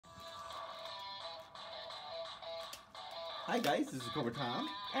Hi guys, this is Cobra Tom.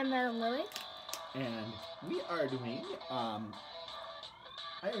 And Madam Lily. And we are doing Iron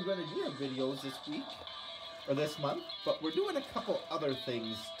Grenadier videos this week, or this month, but we're doing a couple other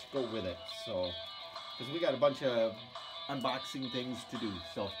things to go with it, so, because we got a bunch of unboxing things to do.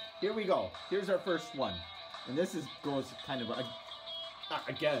 So here we go. Here's our first one. And this goes kind of, not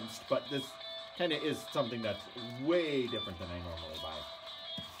against, but this kind of is something that's way different than I normally buy.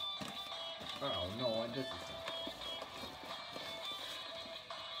 Oh no, this is...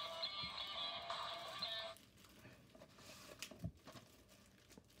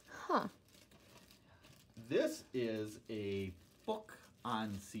 Huh. This is a book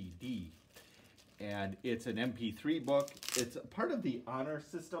on CD, and it's an MP3 book. It's a part of the Honor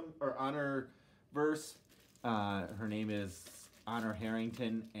system, or Honor verse. Her name is Honor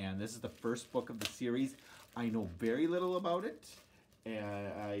Harrington, and this is the first book of the series. I know very little about it, and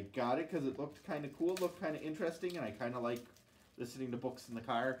I got it because it looked kind of cool, looked kind of interesting, and I kind of like listening to books in the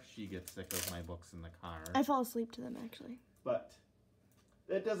car. She gets sick of my books in the car. I fall asleep to them, actually. But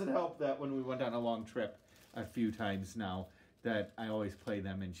it doesn't help that when we went on a long trip a few times now, that I always play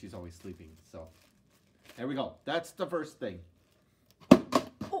them and she's always sleeping. So there we go. That's the first thing.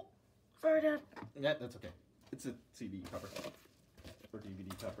 Oh, sorry, Dad. Yeah, that's okay. It's a CD cover or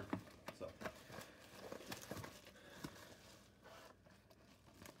DVD cover. So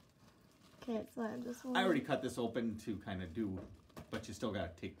Okay, it's that. This one. I already cut this open to kind of do, but you still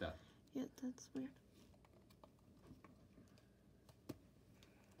got to take the... Yeah, that's weird.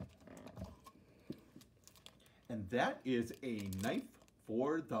 And that is a knife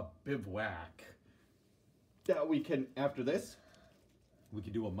for the bivouac. That we can, after this, we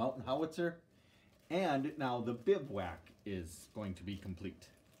can do a mountain howitzer. And now the bivouac is going to be complete.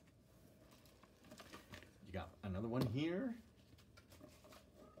 You got another one here.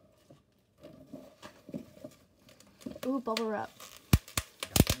 Ooh, bubble wrap.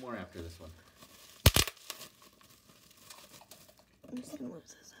 Got one more after this one. I'm just gonna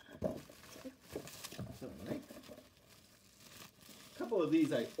lose this out. A couple of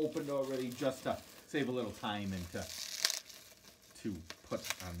these I opened already just to save a little time and to put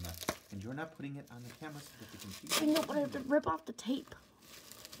on the... And you're not putting it on the camera so that you can see I know, but I have to rip off the tape.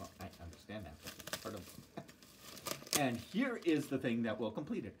 Well, I understand that, but it's part of it. And here is the thing that will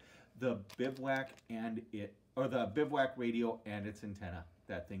complete it. The bivouac and it, or the bivouac radio and its antenna.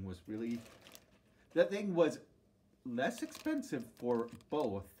 That thing was less expensive for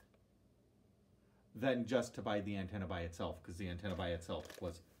both than just to buy the antenna by itself, because the antenna by itself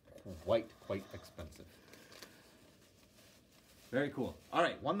was quite expensive. Very cool. All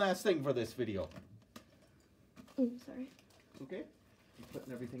right, one last thing for this video. Sorry. Okay, keep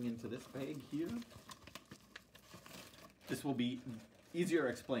putting everything into this bag here. This will be easier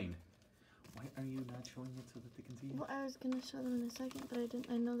explained. Why are you not showing it so that they can see it? Well, I was gonna show them in a second, but I didn't.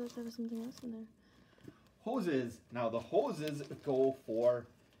 I know that there was something else in there. Hoses. Now the hoses go for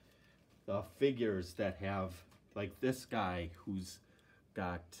the figures that have, like this guy who's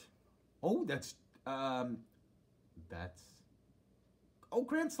got, oh, that's oh,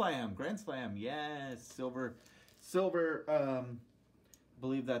 Grand Slam, yes, silver, I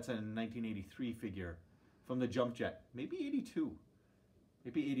believe that's a 1983 figure from the Jump Jet, maybe 82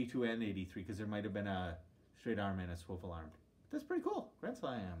 and 83, because there might have been a straight arm and a swivel arm. That's pretty cool. Grand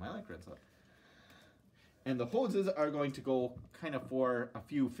Slam, I like Grand Slam. And the hoses are going to go kind of for a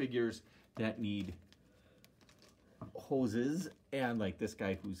few figures that need hoses, and like this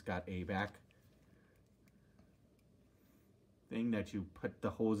guy who's got a back thing that you put the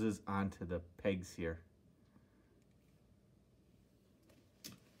hoses onto the pegs here.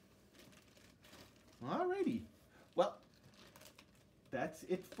 Alrighty. Well, that's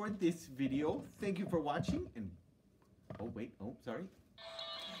it for this video. Thank you for watching, and sorry.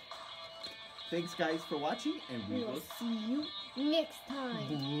 Thanks guys for watching, and we will see you next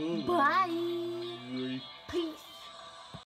time. Bye.